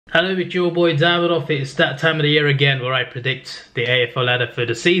Hello, it's your boy Davidoff. It's that time of the year again where I predict the AFL ladder for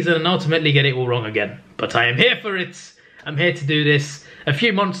the season and ultimately get it all wrong again. But I am here for it. I'm here to do this. A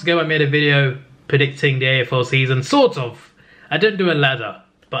few months ago I made a video predicting the AFL season, sort of. I didn't do a ladder,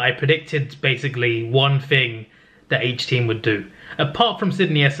 but I predicted basically one thing that each team would do. Apart from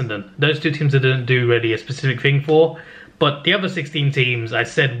Sydney Essendon, those two teams I didn't do really a specific thing for, but the other 16 teams I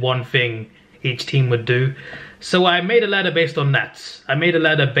said one thing each team would do. So I made a ladder based on that. I made a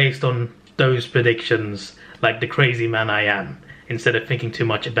ladder based on those predictions, like the crazy man I am, instead of thinking too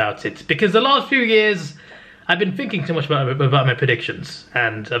much about it. Because the last few years, I've been thinking too much about my predictions,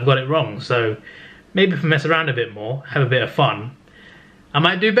 and I've got it wrong. So maybe if I mess around a bit more, have a bit of fun, I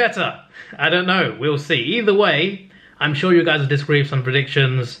might do better. I don't know, we'll see. Either way, I'm sure you guys will disagree with some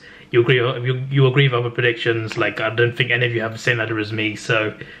predictions. You agree with other predictions. Like, I don't think any of you have the same ladder as me.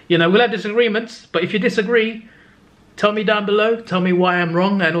 So, you know, we'll have disagreements. But if you disagree, tell me down below. Tell me why I'm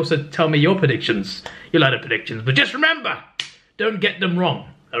wrong. And also tell me your predictions. Your ladder predictions. But just remember, don't get them wrong.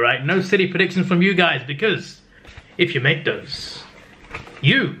 Alright? No silly predictions from you guys. Because if you make those,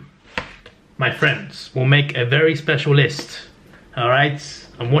 you, my friends, will make a very special list. Alright?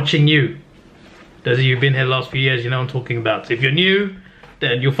 I'm watching you. Those of you who've been here the last few years, you know what I'm talking about. If you're new,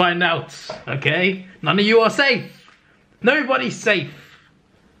 then you'll find out, okay? None of you are safe. Nobody's safe.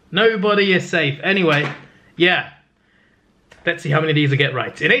 Nobody is safe. Anyway, yeah. Let's see how many of these I get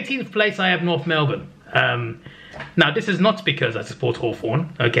right. In 18th place, I have North Melbourne. Now, this is not because I support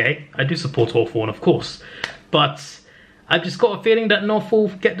Hawthorn, okay? I do support Hawthorn, of course. But I've just got a feeling that North will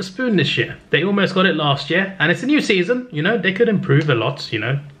get the spoon this year. They almost got it last year. And it's a new season, you know? They could improve a lot, you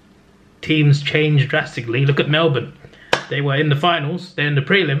know? Teams change drastically. Look at Melbourne. They were in the finals, they're in the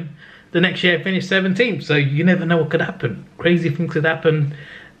prelim. The next year finished 17th, so you never know what could happen. Crazy things could happen.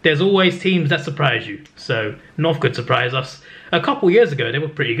 There's always teams that surprise you. So North could surprise us. A couple years ago, they were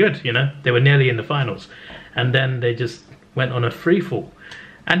pretty good, you know. They were nearly in the finals. And then they just went on a free fall.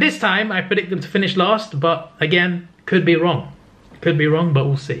 And this time, I predict them to finish last, but again, could be wrong. Could be wrong, but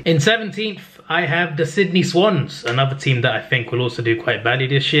we'll see. In 17th, I have the Sydney Swans, another team that I think will also do quite badly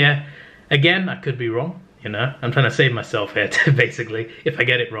this year. Again, I could be wrong. You know, I'm trying to save myself here, basically, if I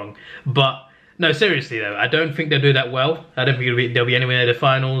get it wrong. But, no, seriously though, I don't think they'll do that well. I don't think they'll be anywhere near the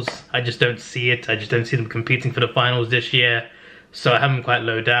finals. I just don't see it. I just don't see them competing for the finals this year. So I have them quite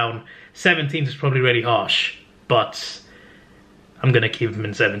low down. 17th is probably really harsh, but I'm going to keep them in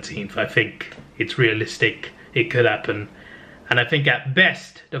 17th. I think it's realistic. It could happen. And I think at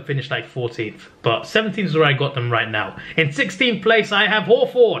best, they'll finish like 14th. But 17th is where I got them right now. In 16th place, I have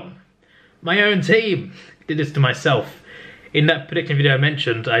Hawthorn. My own team. Did this to myself. In that prediction video I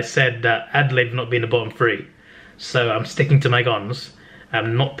mentioned, I said that Adelaide would not be in the bottom three. So I'm sticking to my guns.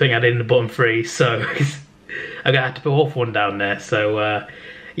 I'm not putting Adelaide in the bottom three, so I'm going to have to put Hawthorn down there. So,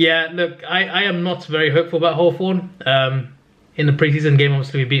 yeah, look, I am not very hopeful about Hawthorn. In the pre-season game,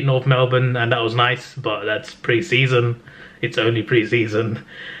 obviously, we beat North Melbourne, and that was nice, but that's pre-season. It's only pre-season.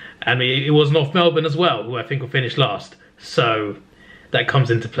 And it was North Melbourne as well, who I think will finish last. So that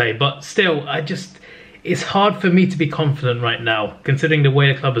comes into play. But still, it's hard for me to be confident right now, considering the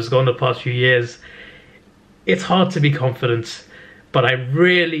way the club has gone the past few years. It's hard to be confident, but I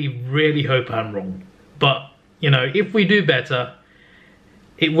really, really hope I'm wrong. But, you know, if we do better,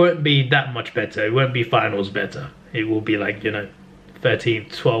 it won't be that much better. It won't be finals better. It will be like, you know,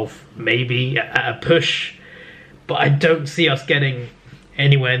 13th, 12th, maybe at a push. But I don't see us getting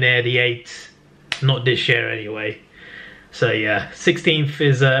anywhere near the 8, not this year anyway. So yeah, 16th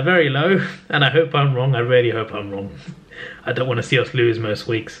is very low, and I hope I'm wrong. I really hope I'm wrong. I don't want to see us lose most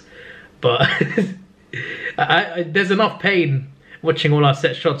weeks. But there's enough pain watching all our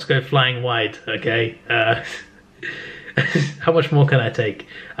set shots go flying wide, okay? How much more can I take?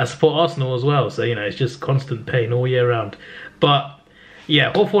 I support Arsenal as well, so you know, it's just constant pain all year round. But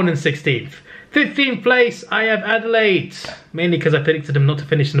yeah, Hawthorn in 16th. 15th place, I have Adelaide. Mainly because I predicted them not to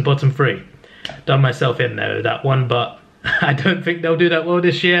finish in the bottom 3. Done myself in there with that one, but I don't think they'll do that well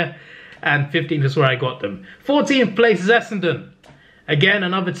this year. And 15th is where I got them. 14th place is Essendon. Again,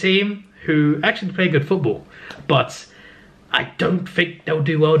 another team who actually play good football. But I don't think they'll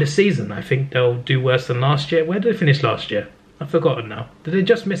do well this season. I think they'll do worse than last year. Where did they finish last year? I've forgotten now. Did they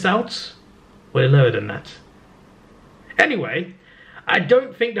just miss out? Or lower than that? Anyway, I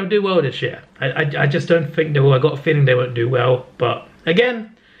don't think they'll do well this year. I just don't think they will. I got a feeling they won't do well. But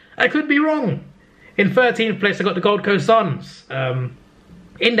again, I could be wrong. In 13th place, I got the Gold Coast Suns.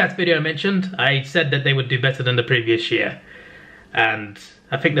 In that video I mentioned, I said that they would do better than the previous year. And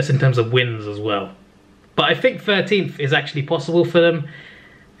I think that's in terms of wins as well. But I think 13th is actually possible for them.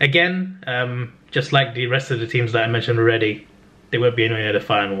 Again, just like the rest of the teams that I mentioned already, they won't be anywhere near the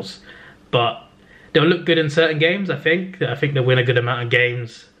finals. But they'll look good in certain games, I think. I think they'll win a good amount of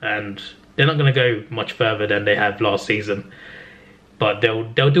games, and they're not going to go much further than they have last season. But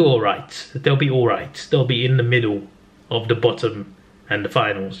they'll do all right. They'll be all right. They'll be in the middle of the bottom and the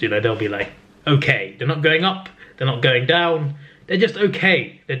finals. You know, they'll be like, okay. They're not going up. They're not going down. They're just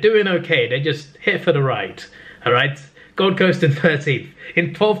okay. They're doing okay. They're just here for the ride. All right? Gold Coast in 13th.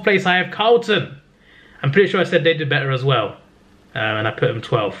 In 12th place, I have Carlton. I'm pretty sure I said they did better as well. And I put them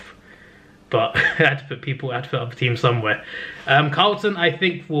 12th. But I had to put other teams somewhere. Carlton, I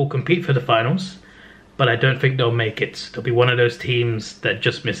think, will compete for the finals. But I don't think they'll make it. They'll be one of those teams that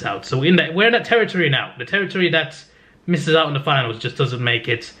just miss out. So we're in that territory now. The territory that misses out in the finals, just doesn't make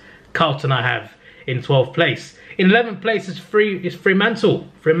it. Carlton I have in 12th place. In 11th place is Fremantle.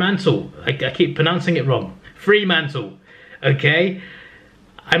 Fremantle. I keep pronouncing it wrong. Fremantle. Okay?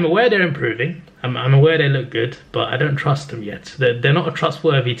 I'm aware they're improving. I'm aware they look good, but I don't trust them yet. They're not a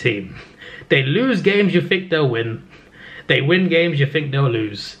trustworthy team. They lose games you think they'll win. They win games you think they'll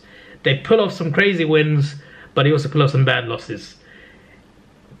lose. They pull off some crazy wins, but they also pull off some bad losses.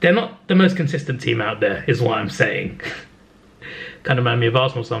 They're not the most consistent team out there, is what I'm saying. Kind of remind me of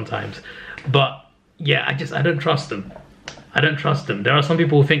Arsenal sometimes. But yeah, I don't trust them. I don't trust them. There are some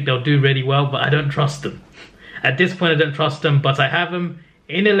people who think they'll do really well, but I don't trust them. At this point, I don't trust them, but I have them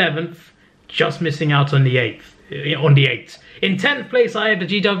in 11th, just missing out on the 8th. In 10th place, I have the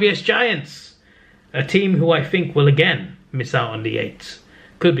GWS Giants, a team who I think will again miss out on the 8th.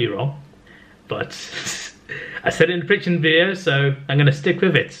 Could be wrong, but I said it in the prediction video, so I'm going to stick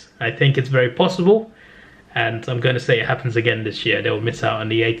with it. I think it's very possible, and I'm going to say it happens again this year. They will miss out on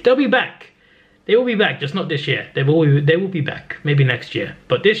the 8th. They'll be back. They will be back, just not this year. They will be back, maybe next year.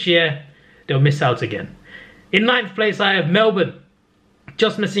 But this year, they'll miss out again. In 9th place, I have Melbourne,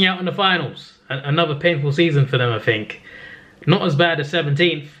 just missing out on the finals. Another painful season for them, I think. Not as bad as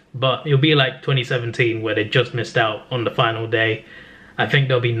 17th, but it'll be like 2017, where they just missed out on the final day. I think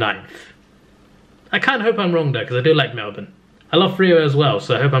they'll be 9th. I kind of hope I'm wrong though, because I do like Melbourne. I love Freo as well,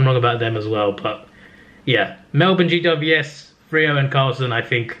 so I hope I'm wrong about them as well. But yeah, Melbourne, GWS, Freo and Carlton, I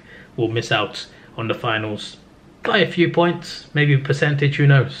think, will miss out on the finals by a few points, maybe a percentage, who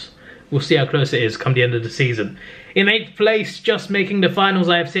knows. We'll see how close it is come the end of the season. In 8th place, just making the finals,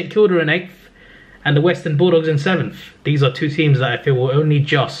 I have St Kilda in 8th and the Western Bulldogs in 7th. These are two teams that I feel will only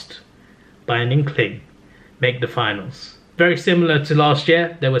just, by an inkling, make the finals. Very similar to last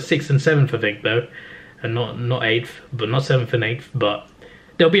year. They were 6th and 7th, I think, though, and not 8th, but not 7th and 8th. But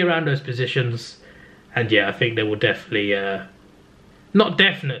they'll be around those positions, and yeah, I think they will definitely, not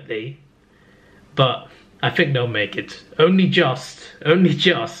definitely, but I think they'll make it. Only just,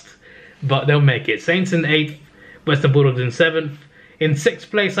 but they'll make it. Saints in 8th, Western Bulldogs in 7th. In 6th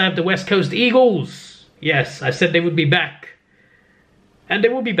place, I have the West Coast Eagles. Yes, I said they would be back, and they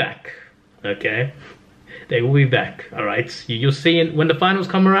will be back. Okay. They will be back, all right? You'll see when the finals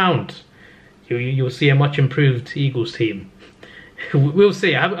come around, you'll see a much improved Eagles team. We'll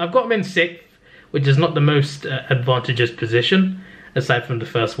see. I've got them in 6th, which is not the most advantageous position, aside from the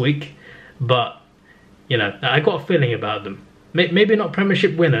first week. But, you know, I got a feeling about them. Maybe not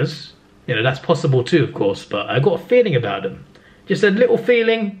Premiership winners. You know, that's possible too, of course. But I got a feeling about them. Just a little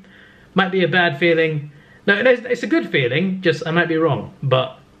feeling. Might be a bad feeling. No, it's a good feeling. Just, I might be wrong.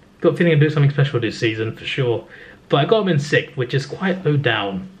 But got a feeling I'll do something special this season, for sure. But I got them in 6th, which is quite low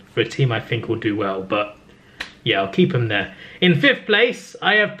down for a team I think will do well. But yeah, I'll keep them there. In 5th place,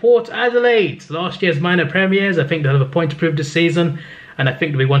 I have Port Adelaide. Last year's minor premiers. I think they'll have a point to prove this season. And I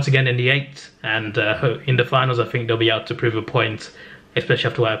think they'll be once again in the 8th. And in the finals, I think they'll be out to prove a point. Especially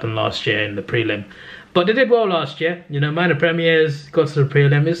after what happened last year in the prelim. But they did well last year. You know, minor premiers, got to the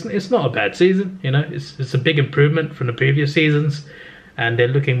prelim. It's not a bad season. You know, it's a big improvement from the previous seasons. And they're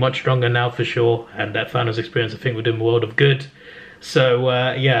looking much stronger now for sure. And that finals experience, I think, will do them a world of good. So,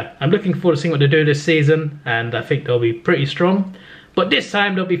 yeah, I'm looking forward to seeing what they do this season. And I think they'll be pretty strong. But this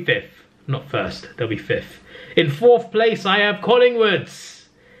time, they'll be 5th. Not 1st. They'll be 5th. In 4th place, I have Collingwood.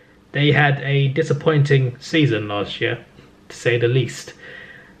 They had a disappointing season last year, to say the least.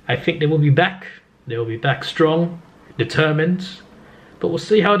 I think they will be back. They will be back strong, determined. But we'll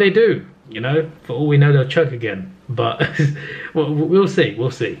see how they do. You know, for all we know, they'll choke again. But we'll see.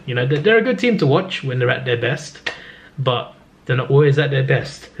 We'll see. You know, they're a good team to watch when they're at their best. But they're not always at their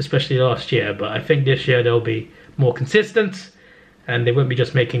best, especially last year. But I think this year they'll be more consistent. And they won't be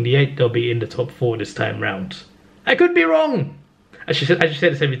just making the 8. They'll be in the top 4 this time round. I could be wrong. I should say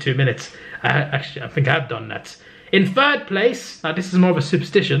this every 2 minutes. I think I've done that. In 3rd place, now this is more of a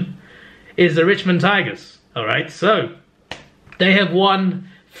superstition, is the Richmond Tigers. All right, so they have won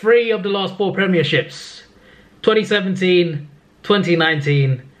 3 of the last 4 premierships. 2017,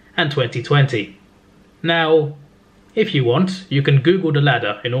 2019 and 2020. Now, if you want, you can Google the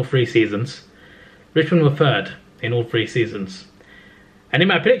ladder in all 3 seasons. Richmond were 3rd in all 3 seasons. And in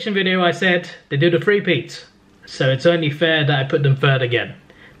my prediction video I said they did a 3-peat. So it's only fair that I put them 3rd again.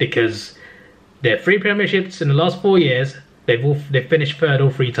 Because their 3 premierships in the last 4 years, they've finished 3rd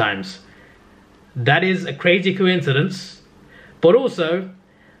all 3 times. That is a crazy coincidence. But also,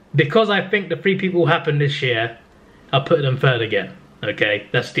 because I think the 3-peat will happen this year, I'll put them 3rd again. Okay,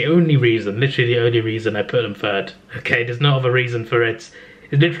 that's the only reason, literally the only reason I put them 3rd. Okay, there's no other reason for it.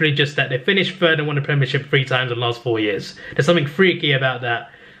 It's literally just that they finished 3rd and won the premiership 3 times in the last 4 years. There's something freaky about that.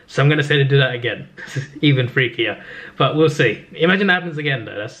 So I'm going to say to do that again. Even freakier. But we'll see. Imagine that happens again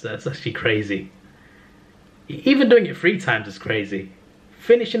though. That's actually crazy. Even doing it 3 times is crazy.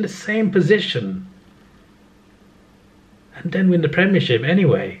 Finish in the same position. And then win the premiership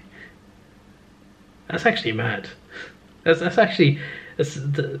anyway. That's actually mad. Has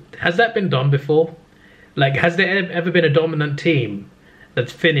that been done before? Like, has there ever been a dominant team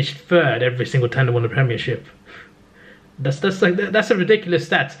that's finished 3rd every single time they won the premiership? That's a ridiculous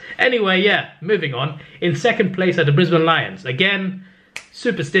stat. Anyway, yeah, moving on. In 2nd place are the Brisbane Lions. Again,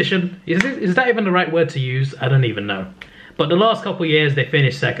 superstition. Is that even the right word to use? I don't even know. But the last couple of years they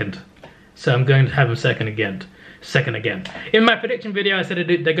finished 2nd. So I'm going to have them 2nd again. In my prediction video I said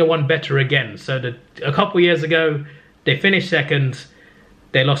they go one better again. So a couple of years ago they finished 2nd,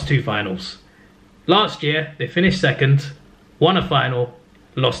 they lost 2 finals. Last year, they finished 2nd, won a final,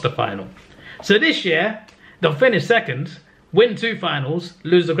 lost a final. So this year, they'll finish 2nd, win 2 finals,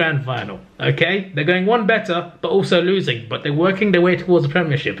 lose the grand final, okay? They're going one better, but also losing, but they're working their way towards the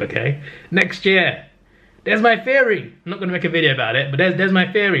premiership, okay? Next year, there's my theory. I'm not going to make a video about it, but there's my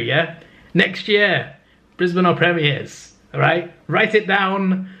theory, yeah? Next year, Brisbane are premiers, all right? Write it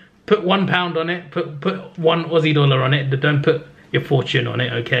down. Put £1 on it, put $1 Aussie on it, don't put your fortune on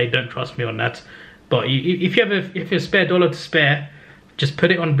it, okay? Don't trust me on that. But if you have a spare dollar to spare, just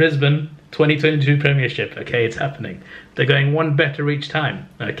put it on Brisbane 2022 Premiership, okay? It's happening. They're going one better each time,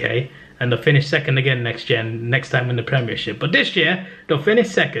 okay? And they'll finish 2nd again next year, and next time in the Premiership. But this year, they'll finish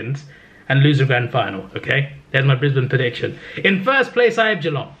 2nd and lose the grand final, okay? There's my Brisbane prediction. In 1st place, I have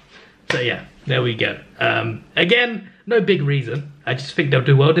Geelong. So yeah, there we go. Again, no big reason. I just think they'll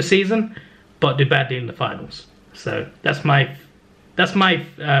do well this season, but do badly in the finals. So that's my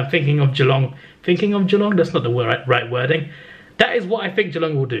thinking of Geelong. Thinking of Geelong? That's not the right wording. That is what I think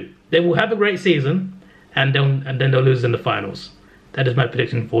Geelong will do. They will have a great season, and then they'll lose in the finals. That is my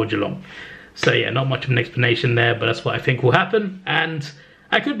prediction for Geelong. So yeah, not much of an explanation there, but that's what I think will happen. And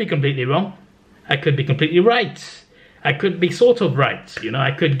I could be completely wrong. I could be completely right. I could be sort of right. You know,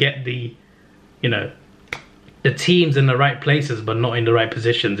 I could get the teams in the right places, but not in the right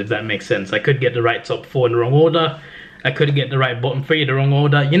positions, if that makes sense. I could get the right top 4 in the wrong order. I could get the right bottom 3 in the wrong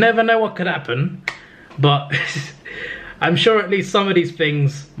order. You never know what could happen, but I'm sure at least some of these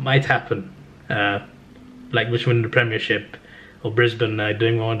things might happen. Like Richmond in the Premiership, or Brisbane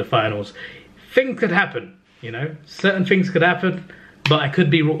doing well in the finals. Things could happen, you know. Certain things could happen, but I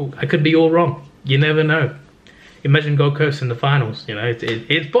could be all wrong. You never know. Imagine Gold Coast in the finals, you know,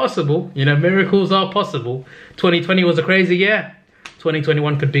 it's possible, you know, miracles are possible. 2020 was a crazy year,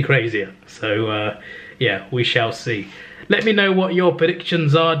 2021 could be crazier. So, yeah, we shall see. Let me know what your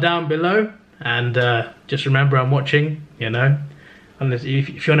predictions are down below, and just remember I'm watching, you know, unless if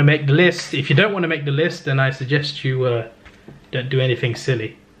you want to make the list. If you don't want to make the list, then I suggest you don't do anything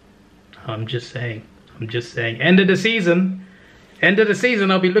silly. I'm just saying, end of the season,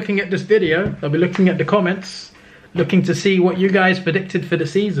 I'll be looking at this video, I'll be looking at the comments, looking to see what you guys predicted for the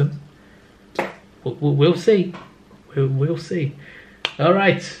season. We'll see. We'll see. All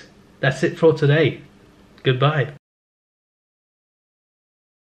right, that's it for today. Goodbye.